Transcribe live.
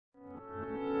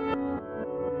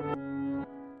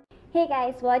Hey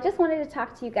guys, well, I just wanted to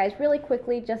talk to you guys really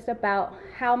quickly just about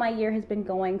how my year has been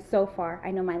going so far.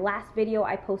 I know my last video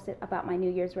I posted about my New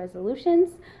Year's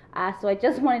resolutions, so I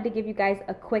just wanted to give you guys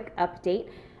a quick update.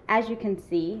 As you can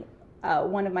see,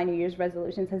 one of my New Year's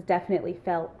resolutions has definitely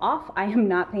fell off. I am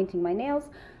not painting my nails.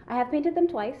 I have painted them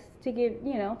twice to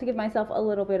give myself a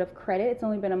little bit of credit. It's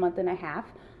only been a month and a half,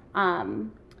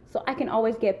 so I can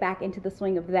always get back into the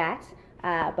swing of that.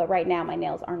 But right now my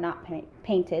nails are not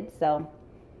painted, so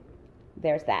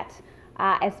there's that.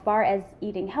 As far as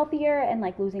eating healthier and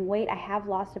like losing weight, I have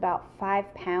lost about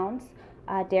 5 pounds.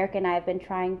 Derek and I have been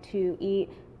trying to eat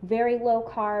very low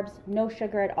carbs, no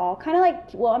sugar at all. Kind of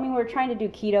like, well, I mean, we're trying to do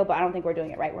keto, but I don't think we're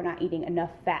doing it right. We're not eating enough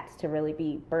fats to really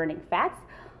be burning fats.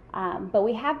 But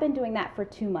we have been doing that for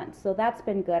 2 months, so that's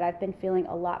been good. I've been feeling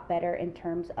a lot better in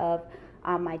terms of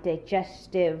my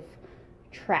digestive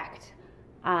tract.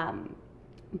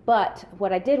 But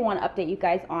what I did want to update you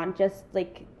guys on, just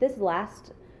like this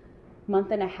last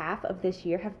month and a half of this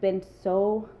year have been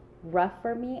so rough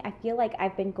for me. I feel like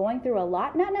I've been going through a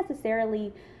lot, not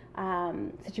necessarily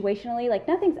situationally, like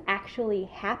nothing's actually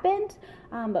happened,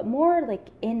 but more like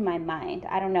in my mind.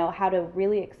 I don't know how to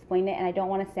really explain it, and I don't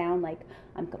want to sound like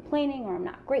I'm complaining or I'm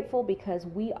not grateful, because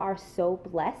we are so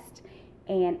blessed.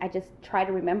 And I just try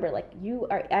to remember, like,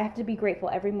 I have to be grateful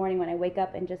every morning when I wake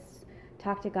up and just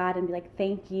talk to God and be like,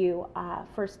 thank you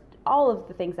for all of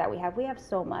the things that we have. We have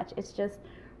so much. It's just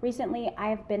recently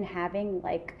I've been having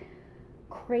like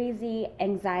crazy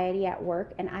anxiety at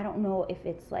work, and I don't know if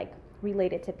it's like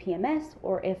related to PMS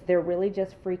or if they're really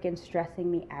just freaking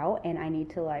stressing me out and I need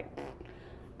to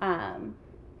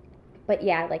but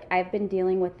yeah, like I've been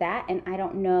dealing with that, and I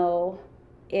don't know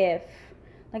if,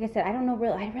 like I said, I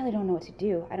really don't know what to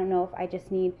do. I don't know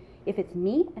if it's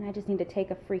me and I just need to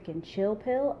take a freaking chill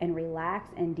pill and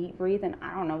relax and deep breathe and,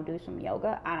 I don't know, do some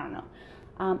yoga. I don't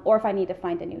know. Or if I need to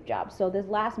find a new job. So this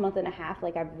last month and a half,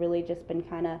 like I've really just been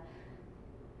kind of,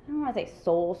 I don't want to say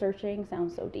soul searching,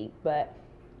 sounds so deep, but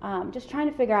just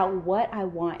trying to figure out what I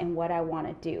want and what I want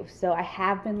to do. So I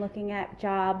have been looking at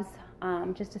jobs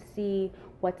just to see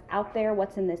what's out there,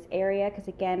 what's in this area. Because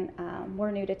again, we're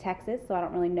new to Texas, so I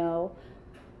don't really know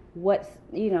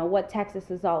what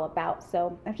Texas is all about.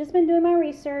 So I've just been doing my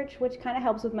research, which kind of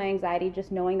helps with my anxiety,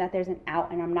 just knowing that there's an out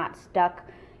and I'm not stuck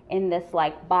in this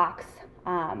like box.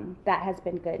 That has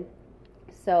been good.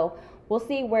 So we'll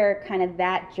see where kind of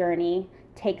that journey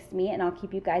takes me, and I'll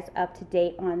keep you guys up to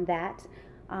date on that.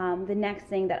 The next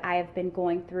thing that I have been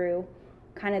going through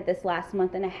kind of this last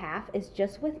month and a half is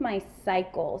just with my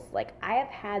cycles. Like I have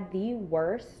had the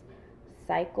worst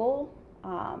cycle,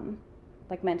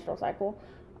 like menstrual cycle,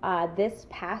 this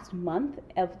past month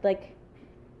of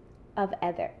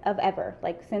ever,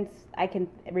 like since I can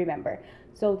remember.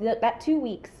 So that 2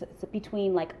 weeks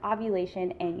between like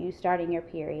ovulation and you starting your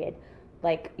period,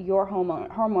 like your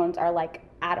hormones are like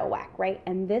out of whack, right?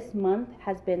 And this month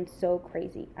has been so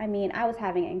crazy. I mean, I was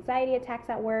having anxiety attacks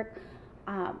at work,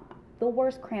 the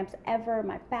worst cramps ever.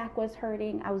 My back was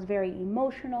hurting. I was very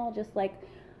emotional, just like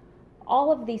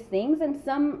all of these things, and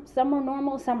some are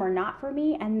normal, some are not for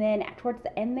me. And then towards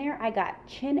the end there, I got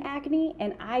chin acne,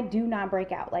 and I do not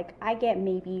break out. Like I get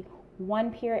maybe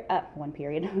one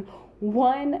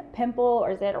pimple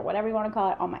or zit or whatever you want to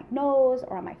call it on my nose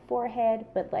or on my forehead,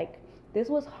 but like this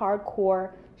was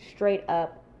hardcore, straight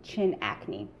up chin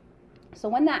acne. So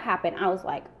when that happened, I was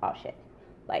like, oh shit,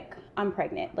 like I'm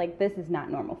pregnant. Like this is not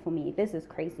normal for me. This is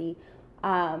crazy.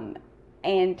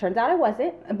 And turns out I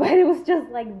wasn't, but it was just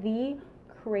like the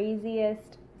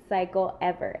craziest cycle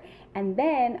ever. And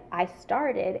then I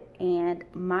started, and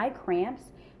my cramps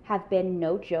have been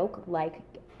no joke. Like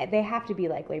they have to be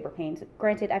like labor pains.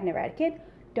 Granted, I've never had a kid,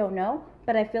 don't know,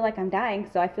 but I feel like I'm dying.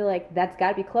 So I feel like that's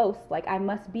gotta be close. Like I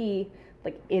must be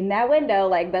like in that window.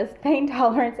 Like this pain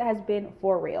tolerance has been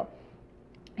for real.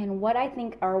 And what I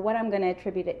think, or what I'm going to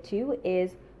attribute it to,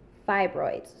 is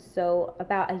fibroids. So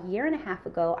about a year and a half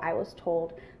ago, I was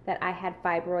told that I had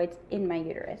fibroids in my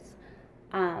uterus.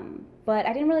 But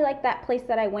I didn't really like that place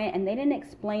that I went, and they didn't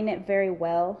explain it very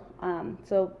well.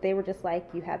 So they were just like,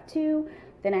 you have 2.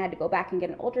 Then I had to go back and get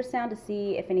an ultrasound to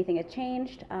see if anything had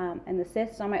changed. And the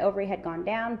cysts on my ovary had gone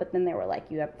down, but then they were like,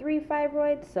 you have 3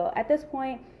 fibroids. So at this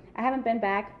point, I haven't been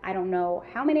back. I don't know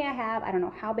how many I have. I don't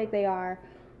know how big they are.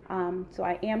 So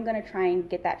I am going to try and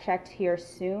get that checked here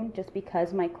soon, just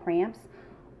because my cramps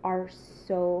are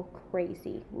so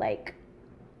crazy. Like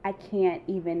I can't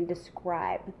even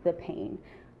describe the pain.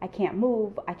 I can't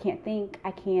move, I can't think,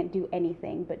 I can't do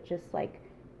anything but just like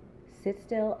sit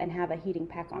still and have a heating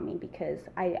pack on me, because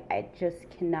I just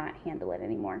cannot handle it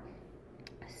anymore.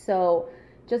 So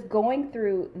just going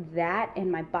through that in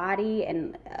my body,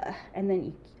 and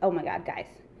then, oh my God, guys,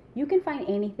 you can find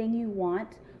anything you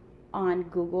want on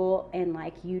Google and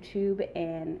like YouTube,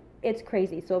 and it's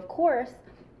crazy. So of course,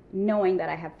 knowing that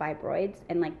I have fibroids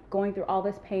and like going through all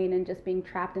this pain and just being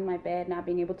trapped in my bed, not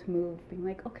being able to move, being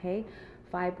like, okay,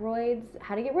 fibroids,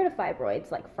 how to get rid of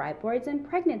fibroids, like fibroids and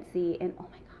pregnancy, and oh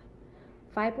my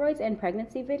God, fibroids and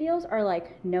pregnancy videos are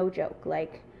like no joke.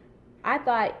 Like, I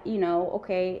thought, you know,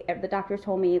 okay, the doctors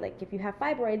told me, like, if you have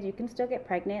fibroids, you can still get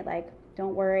pregnant. Like,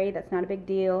 don't worry, that's not a big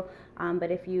deal. But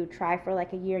if you try for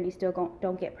like a year and you still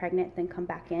don't get pregnant, then come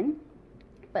back in.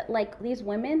 But like these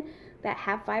women that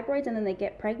have fibroids and then they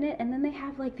get pregnant and then they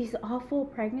have like these awful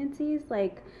pregnancies,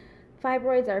 like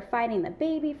fibroids are fighting the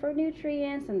baby for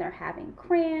nutrients and they're having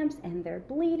cramps and they're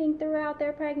bleeding throughout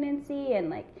their pregnancy,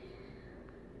 and like,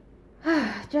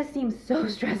 just seems so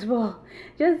stressful.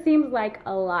 Just seems like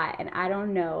a lot, and I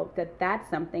don't know that that's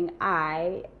something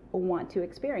I want to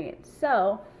experience.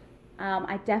 So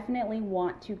I definitely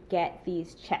want to get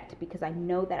these checked because I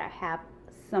know that I have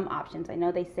some options. I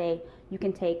know they say you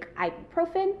can take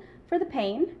ibuprofen for the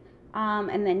pain,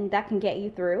 and then that can get you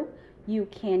through. You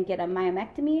can get a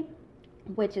myomectomy,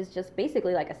 which is just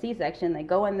basically like a C-section. They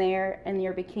go in there in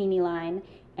your bikini line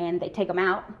and they take them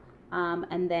out.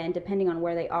 And then depending on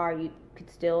where they are, you could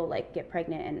still like get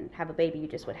pregnant and have a baby. You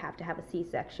just would have to have a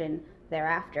C-section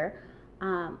thereafter.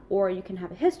 Or you can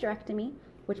have a hysterectomy,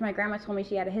 which my grandma told me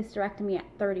she had a hysterectomy at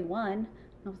 31.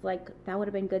 I was like, that would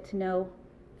have been good to know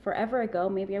forever ago.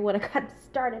 Maybe I would have got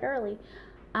started early.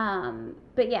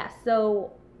 But yeah,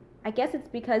 so I guess it's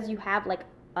because you have like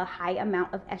a high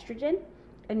amount of estrogen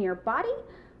in your body,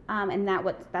 and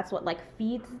that's what like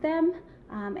feeds them.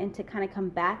 And to kind of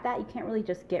combat that, you can't really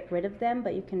just get rid of them,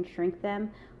 but you can shrink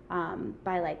them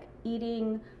by like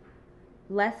eating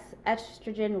less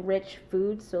estrogen rich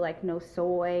foods. So like no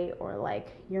soy, or like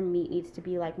your meat needs to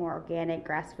be like more organic,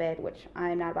 grass fed, which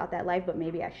I'm not about that life, but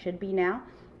maybe I should be now.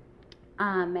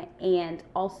 And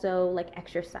also like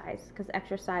exercise, because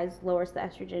exercise lowers the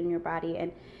estrogen in your body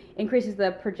and increases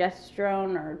the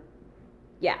progesterone, or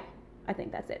yeah, I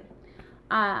think that's it.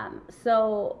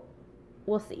 So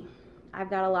we'll see. I've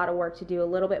got a lot of work to do, a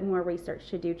little bit more research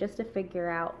to do, just to figure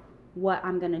out what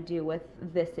I'm going to do with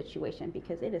this situation,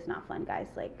 because it is not fun, guys.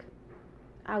 Like,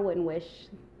 I wouldn't wish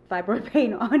fibroid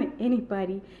pain on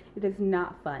anybody. It is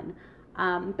not fun.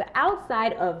 But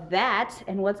outside of that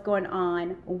and what's going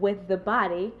on with the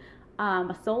body,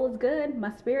 my soul is good,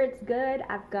 my spirit's good.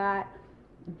 I've got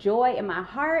joy in my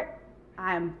heart.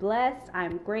 I'm blessed.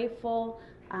 I'm grateful.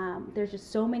 There's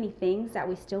just so many things that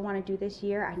we still want to do this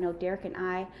year. I know Derek and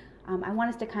I want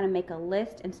us to kind of make a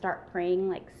list and start praying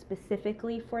like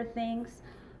specifically for things,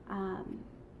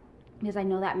 because I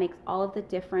know that makes all of the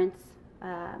difference.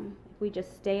 If we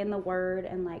just stay in the Word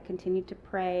and like continue to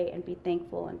pray and be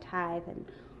thankful and tithe and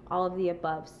all of the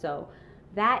above. So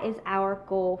that is our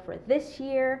goal for this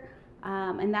year.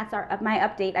 And that's my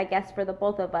update, I guess, for the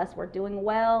both of us. We're doing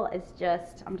well.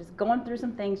 I'm just going through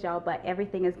some things, y'all, but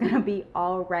everything is going to be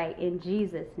all right in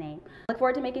Jesus' name. Look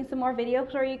forward to making some more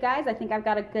videos for you guys. I think I've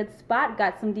got a good spot,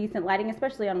 got some decent lighting,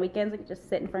 especially on weekends. I can just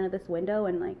sit in front of this window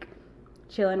and like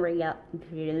chill and relax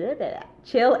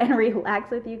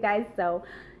with you guys. So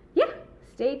yeah,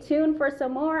 stay tuned for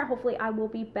some more. Hopefully I will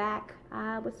be back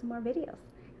with some more videos.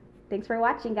 Thanks for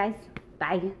watching, guys.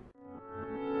 Bye.